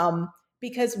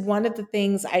 Because one of the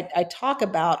things I talk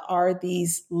about are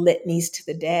these litanies to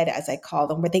the dead, as I call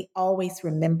them, where they always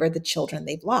remember the children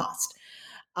they've lost.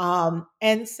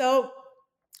 And so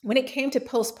when it came to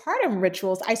postpartum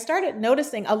rituals, I started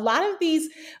noticing a lot of these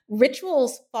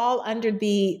rituals fall under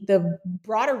the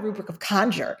broader rubric of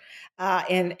conjure.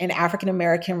 In African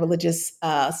American religious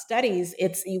studies,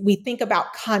 we think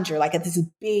about conjure like this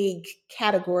big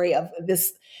category of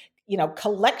this,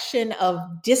 collection of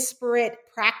disparate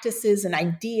practices and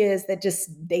ideas that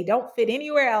they don't fit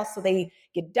anywhere else, so they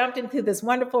get dumped into this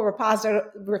wonderful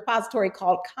repository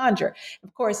called conjure.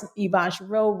 Of course, Yvonne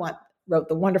Chouinard wrote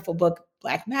the wonderful book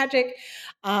Black Magic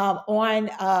on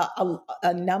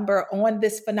a number on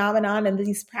this phenomenon and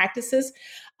these practices.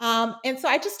 And so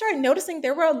I just started noticing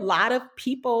there were a lot of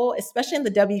people, especially in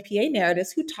the WPA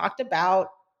narratives, who talked about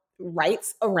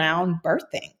rights around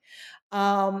birthing.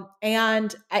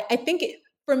 And I think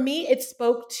for me, it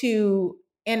spoke to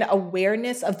an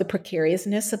awareness of the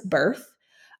precariousness of birth.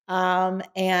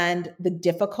 And the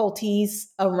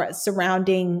difficulties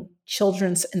surrounding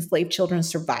enslaved children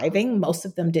surviving. Most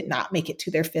of them did not make it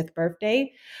to their 5th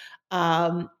birthday.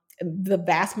 The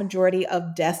vast majority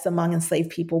of deaths among enslaved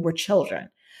people were children.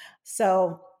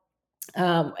 So,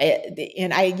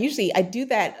 and I do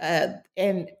that,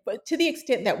 but to the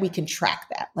extent that we can track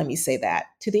that, let me say that,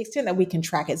 to the extent that we can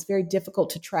track it, it's very difficult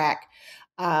to track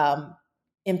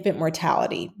infant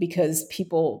mortality because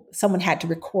someone had to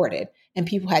record it and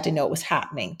people had to know it was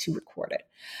happening to record it.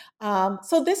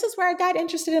 So this is where I got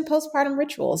interested in postpartum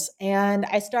rituals, and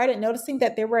I started noticing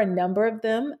that there were a number of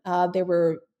them. There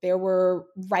were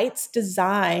rites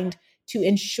designed to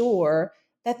ensure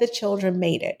that the children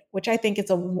made it, which I think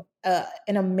is an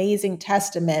amazing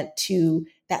testament to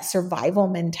that survival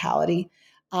mentality.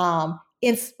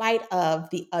 In spite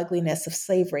of the ugliness of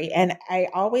slavery. And I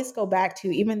always go back to,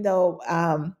 even though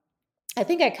I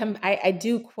think I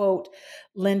do quote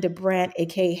Linda Brandt,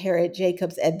 aka Harriet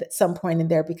Jacobs, at some point in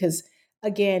there, because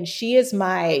again,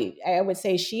 I would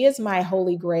say she is my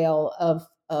holy grail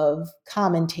of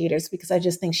commentators, because I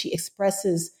just think she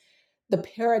expresses the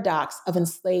paradox of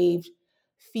enslaved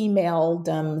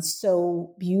femaledom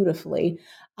so beautifully.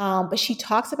 But she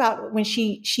talks about when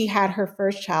she had her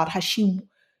first child, how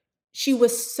she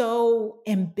was so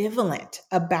ambivalent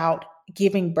about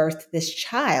giving birth to this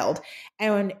child.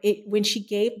 And when she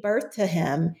gave birth to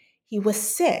him, he was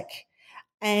sick.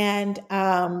 And,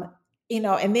 and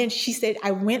then she said,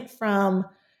 I went from,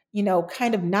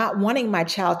 kind of not wanting my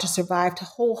child to survive to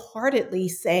wholeheartedly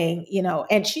saying,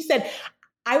 and she said,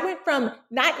 I went from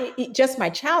not just my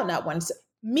child not wanting to,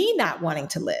 me not wanting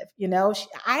to live,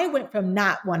 I went from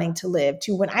not wanting to live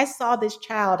to when I saw this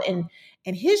child and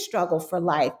his struggle for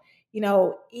life,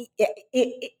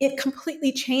 it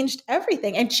completely changed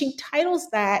everything. And she titles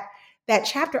that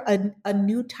chapter a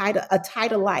new title, a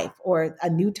title life, or a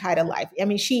new title life. I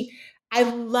mean, I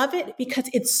love it because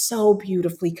it so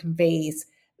beautifully conveys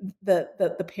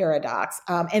the paradox.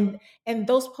 And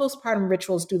those postpartum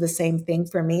rituals do the same thing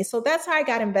for me. So that's how I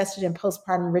got invested in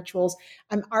postpartum rituals.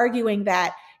 I'm arguing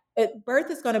that birth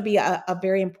is going to be a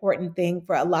very important thing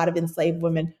for a lot of enslaved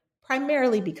women,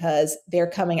 primarily because they're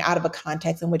coming out of a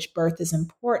context in which birth is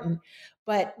important.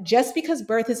 But just because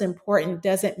birth is important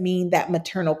doesn't mean that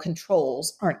maternal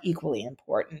controls aren't equally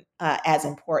important, as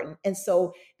important. And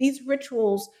so these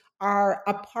rituals are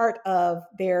a part of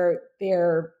their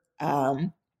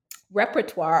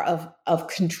repertoire of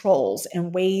controls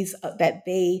and ways that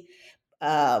they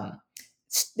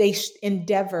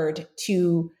endeavored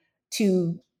to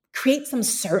create some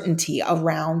certainty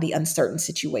around the uncertain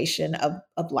situation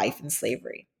of life in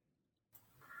slavery.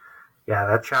 Yeah,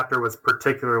 that chapter was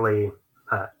particularly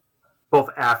both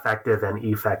affective and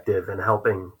effective in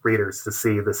helping readers to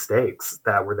see the stakes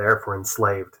that were there for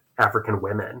enslaved African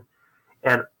women.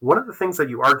 And one of the things that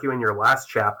you argue in your last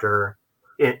chapter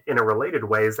in a related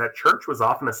way is that church was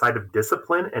often a site of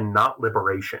discipline and not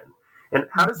liberation. And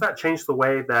how does that change the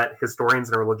way that historians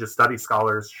and religious studies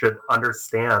scholars should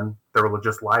understand the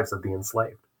religious lives of the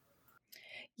enslaved?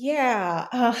 Yeah,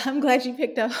 I'm glad you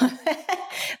picked up on that.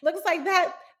 Looks like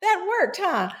that worked,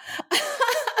 huh?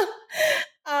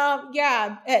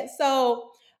 So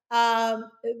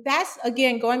that's,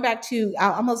 again, going back to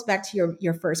almost back to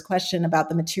your first question about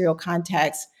the material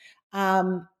context.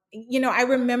 I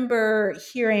remember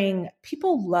hearing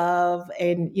people love,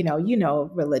 and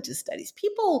religious studies,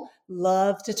 people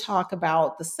love to talk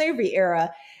about the slavery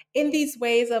era in these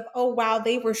ways of, oh wow,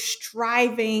 they were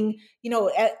striving,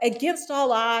 against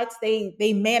all odds.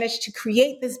 They managed to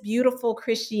create this beautiful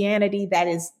Christianity that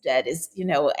is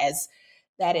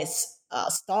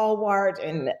stalwart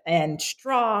and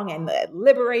strong and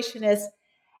liberationist.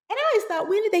 And I always thought,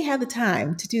 when did they have the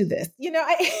time to do this?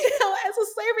 As a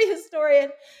slavery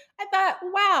historian, I thought,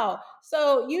 wow.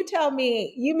 So you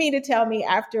mean to tell me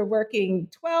after working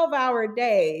 12-hour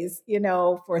days,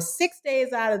 for 6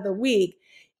 days out of the week,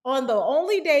 on the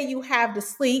only day you have to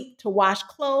sleep, to wash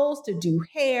clothes, to do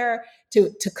hair, to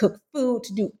cook food,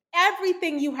 to do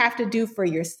everything you have to do for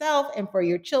yourself and for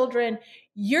your children,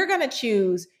 you're going to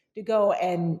choose to go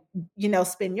and,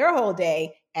 spend your whole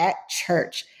day at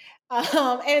church.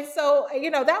 And so,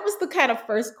 that was the kind of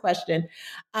first question.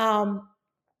 When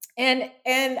I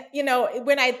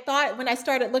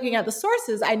started looking at the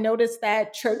sources, I noticed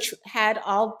that church had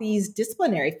all these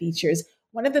disciplinary features.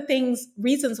 One of the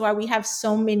reasons why we have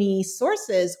so many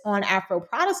sources on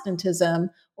Afro-Protestantism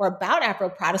or about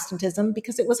Afro-Protestantism,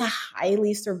 because it was a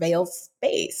highly surveilled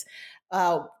space.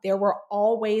 There were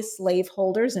always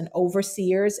slaveholders and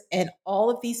overseers and all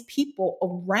of these people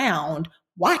around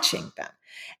watching them.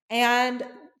 And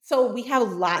so we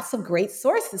have lots of great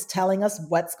sources telling us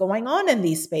what's going on in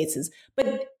these spaces.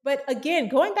 But again,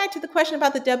 going back to the question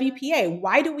about the WPA,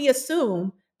 why do we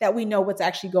assume that we know what's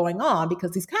actually going on?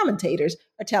 Because these commentators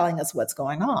are telling us what's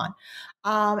going on.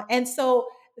 And so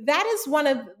that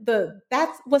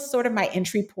was sort of my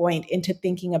entry point into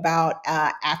thinking about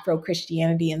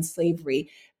Afro-Christianity and slavery.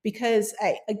 Because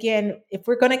if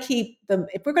we're going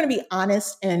to be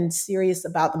honest and serious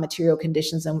about the material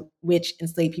conditions in which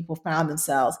enslaved people found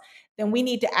themselves, then we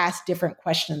need to ask different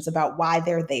questions about why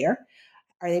they're there.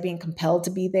 Are they being compelled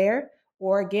to be there?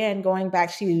 Or again, going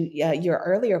back to your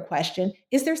earlier question,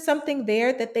 is there something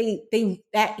there that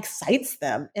that excites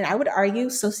them? And I would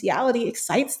argue sociality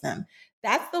excites them.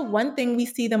 That's the one thing we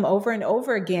see them over and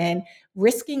over again,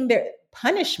 risking their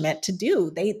punishment to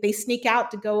do. They sneak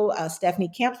out to go,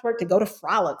 Stephanie Camp's work, to go to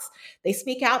frolics. They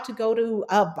sneak out to go to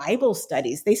Bible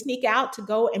studies. They sneak out to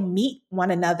go and meet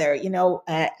one another,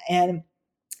 and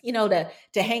to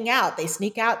hang out. They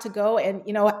sneak out to go and,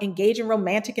 engage in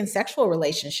romantic and sexual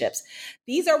relationships.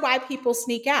 These are why people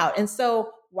sneak out. And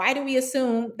so why do we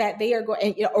assume that they are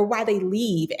going, or why they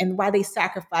leave and why they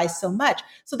sacrifice so much?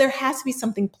 So there has to be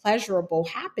something pleasurable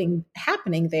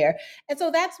happening there. And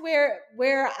so that's where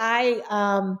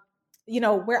I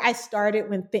where I started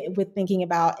with thinking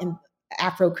about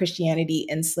Afro-Christianity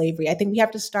and slavery. I think we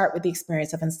have to start with the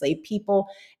experience of enslaved people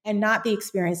and not the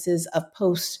experiences of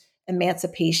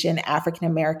post-emancipation African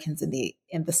Americans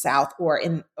in the South, or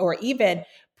even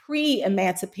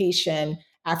pre-emancipation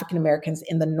African Americans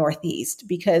in the Northeast.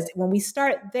 Because when we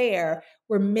start there,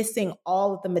 we're missing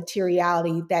all of the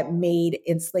materiality that made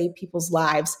enslaved people's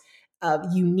lives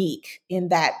unique in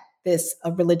this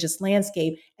religious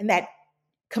landscape, and that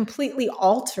completely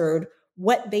altered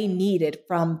what they needed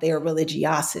from their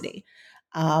religiosity.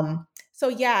 So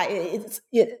yeah,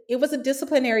 it was a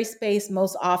disciplinary space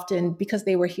most often because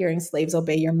they were hearing slaves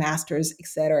obey your masters, et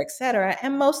cetera, et cetera.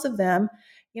 And most of them,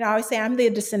 I always say I'm the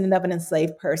descendant of an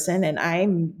enslaved person, and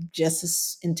I'm just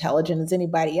as intelligent as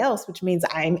anybody else, which means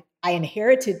I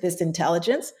inherited this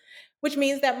intelligence, which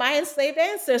means that my enslaved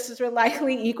ancestors were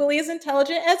likely equally as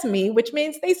intelligent as me, which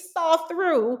means they saw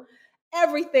through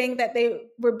everything that they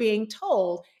were being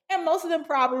told. And most of them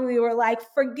probably were like,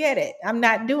 forget it, I'm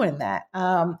not doing that.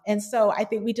 And so I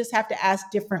think we just have to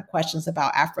ask different questions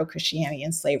about Afro-Christianity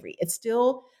and slavery. It's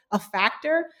still a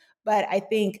factor, but I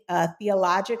think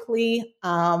theologically,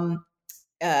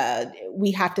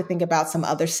 we have to think about some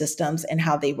other systems and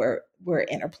how they were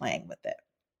interplaying with it.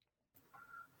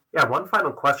 Yeah, one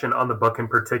final question on the book in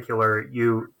particular.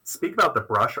 You speak about the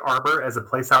brush arbor as a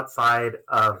place outside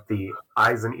of the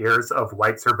eyes and ears of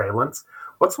white surveillance.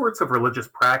 What sorts of religious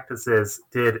practices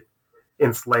did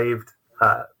enslaved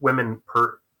women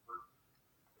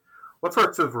what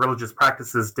sorts of religious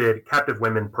practices did captive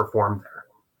women perform there?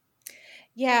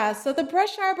 Yeah, so the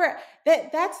brush arbor,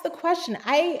 that's the question.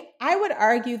 I would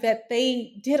argue that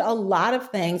they did a lot of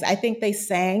things. I think they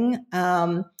sang.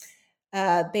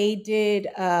 They did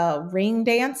ring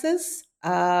dances.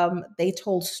 They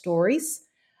told stories.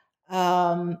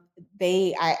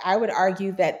 I would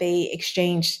argue that they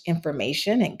exchanged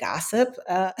information and gossip.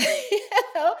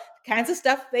 Kinds of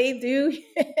stuff they do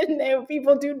and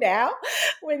people do now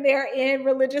when they're in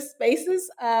religious spaces.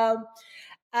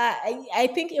 I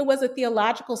think it was a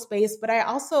theological space, but I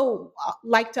also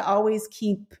like to always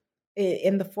keep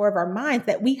in the fore of our minds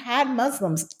that we had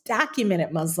Muslims,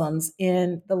 documented Muslims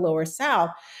in the Lower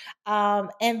South,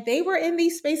 and they were in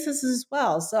these spaces as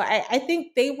well. So I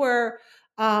think they were,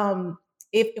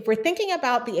 if we're thinking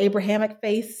about the Abrahamic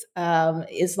faiths,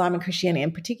 Islam and Christianity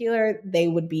in particular, they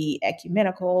would be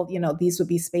ecumenical. These would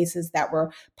be spaces that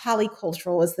were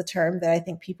polycultural, is the term that I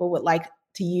think people would like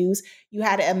to use. You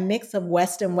had a mix of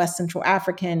West and West Central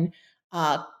African,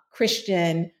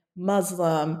 Christian,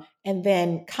 Muslim, and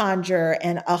then conjure,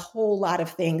 and a whole lot of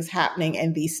things happening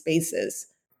in these spaces.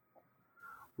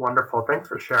 Wonderful. Thanks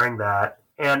for sharing that.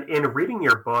 And in reading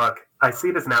your book, I see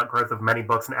it as an outgrowth of many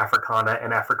books in Africana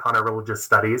and Africana religious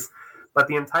studies. But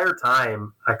the entire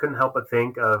time, I couldn't help but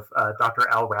think of Dr.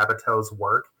 Al Raboteau's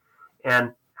work.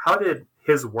 And how did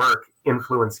his work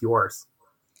influence yours?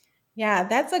 Yeah,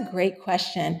 that's a great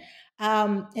question.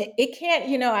 It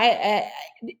can't,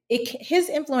 his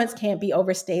influence can't be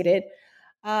overstated.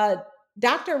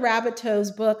 Dr.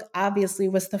 Raboteau's book obviously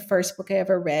was the first book I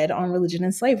ever read on religion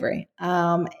and slavery.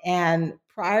 And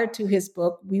prior to his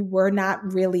book, we were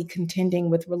not really contending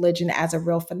with religion as a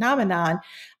real phenomenon.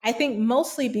 I think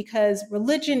mostly because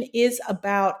religion is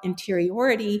about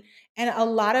interiority, and a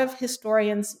lot of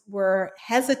historians were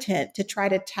hesitant to try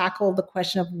to tackle the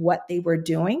question of what they were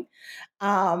doing.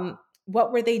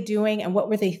 What were they doing and what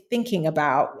were they thinking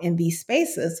about in these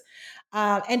spaces?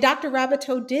 And Dr.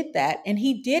 Raboteau did that, and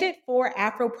he did it for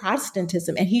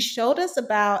Afro-Protestantism. And he showed us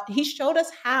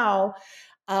how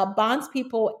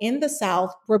bondspeople in the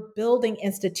South were building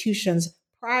institutions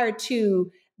prior to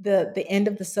the end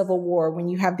of the Civil War, when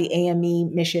you have the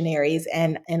AME missionaries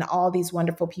and all these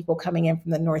wonderful people coming in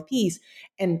from the Northeast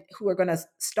and who are going to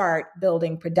start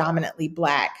building predominantly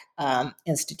Black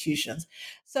institutions.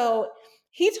 So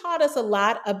he taught us a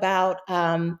lot about,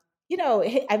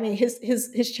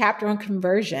 his chapter on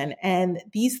conversion and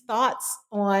these thoughts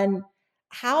on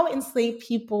how enslaved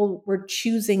people were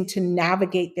choosing to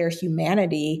navigate their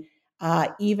humanity,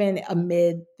 even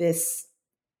amid this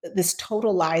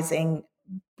totalizing,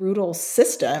 brutal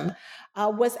system,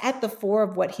 was at the fore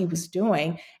of what he was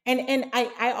doing. And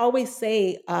I always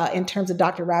say, in terms of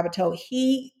Dr. Raboteau,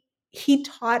 he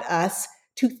taught us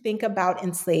to think about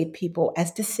enslaved people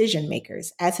as decision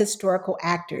makers, as historical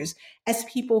actors, as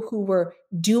people who were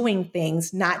doing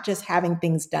things, not just having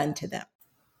things done to them.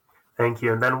 Thank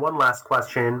you. And then one last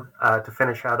question to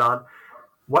finish out on.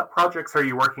 What projects are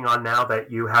you working on now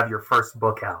that you have your first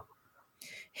book out?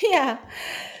 Yeah.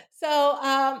 So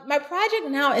my project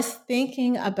now is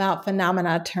thinking about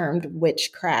phenomena termed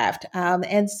witchcraft.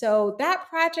 And so that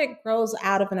project grows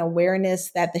out of an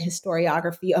awareness that the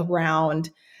historiography around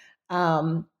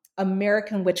um,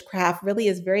 American witchcraft really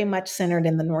is very much centered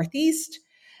in the Northeast.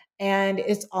 And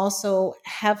it's also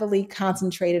heavily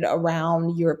concentrated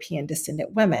around European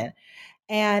descendant women.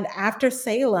 And after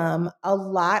Salem, a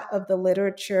lot of the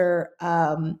literature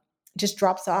just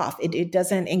drops off. It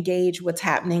doesn't engage what's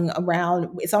happening around.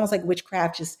 It's almost like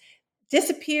witchcraft just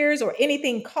disappears, or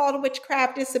anything called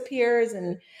witchcraft disappears.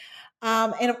 And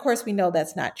of course, we know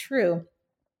that's not true.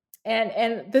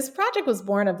 And this project was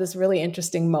born of this really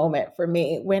interesting moment for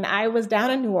me when I was down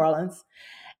in New Orleans,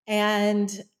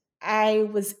 and I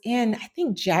was in, I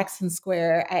think, Jackson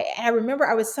Square. I remember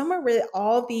I was somewhere where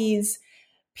all these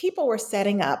people were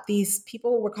setting up. These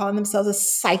people were calling themselves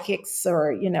as psychics,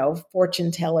 or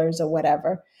fortune tellers or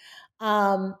whatever.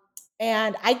 Um,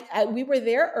 and we were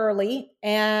there early,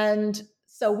 and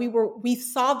so we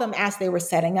saw them as they were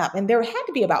setting up, and there had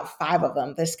to be about 5 of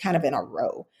them, just kind of in a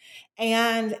row.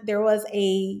 And there was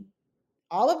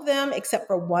all of them except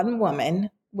for one woman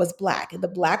was Black. The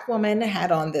Black woman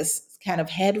had on this kind of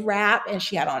head wrap, and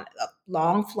she had on a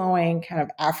long flowing kind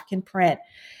of African print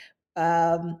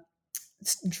um,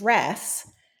 dress,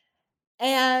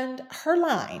 and her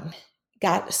line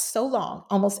got so long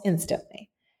almost instantly.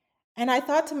 And I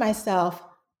thought to myself,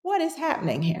 what is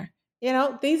happening here?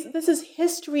 This is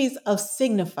histories of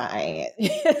signifying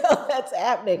it, that's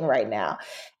happening right now.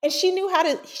 And she knew how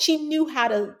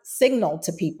to signal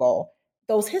to people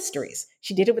those histories.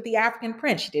 She did it with the African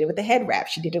print, she did it with the head wrap,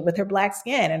 she did it with her Black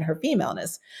skin and her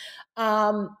femaleness.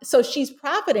 So she's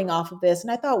profiting off of this.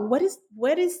 And I thought, what is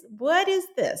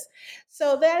this?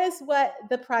 So that is what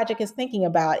the project is thinking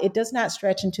about. It does not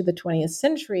stretch into the 20th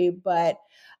century, but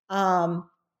I'm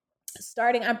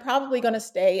staying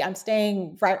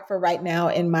right now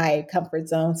in my comfort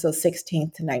zone, so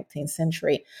 16th to 19th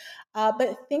century.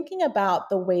 But thinking about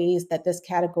the ways that this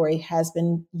category has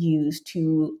been used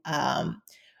to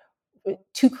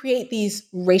create these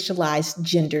racialized,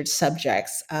 gendered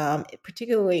subjects,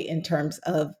 particularly in terms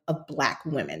of Black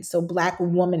women. So Black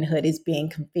womanhood is being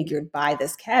configured by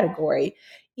this category,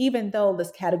 even though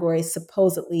this category is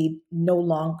supposedly no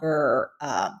longer,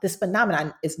 this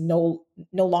phenomenon is no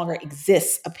longer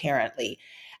exists, apparently,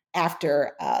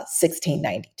 after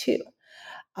 1692.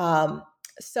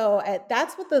 So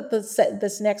that's what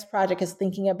this next project is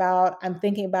thinking about. I'm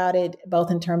thinking about it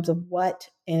both in terms of what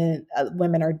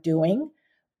women are doing,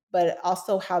 but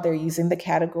also how they're using the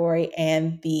category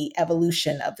and the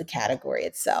evolution of the category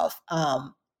itself,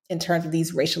 in terms of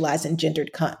these racialized and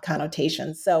gendered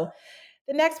connotations. So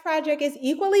the next project is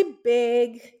equally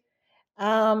big,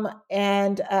 but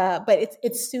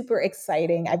it's super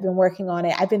exciting. I've been working on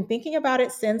it. I've been thinking about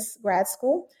it since grad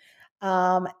school.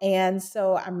 And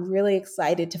so I'm really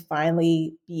excited to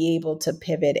finally be able to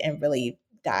pivot and really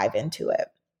dive into it.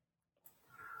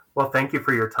 Well, thank you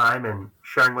for your time and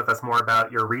sharing with us more about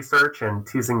your research and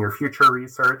teasing your future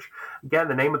research. Again,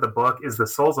 the name of the book is The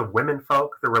Souls of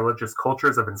Womenfolk, The Religious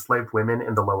Cultures of Enslaved Women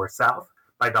in the Lower South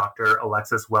by Dr.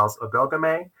 Alexis Wells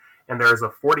Ogogame. And there is a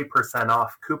 40%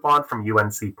 off coupon from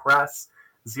UNC Press,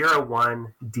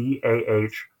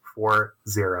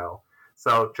 01DAH40.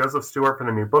 So Joseph Stewart from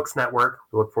the New Books Network,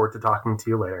 we look forward to talking to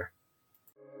you later.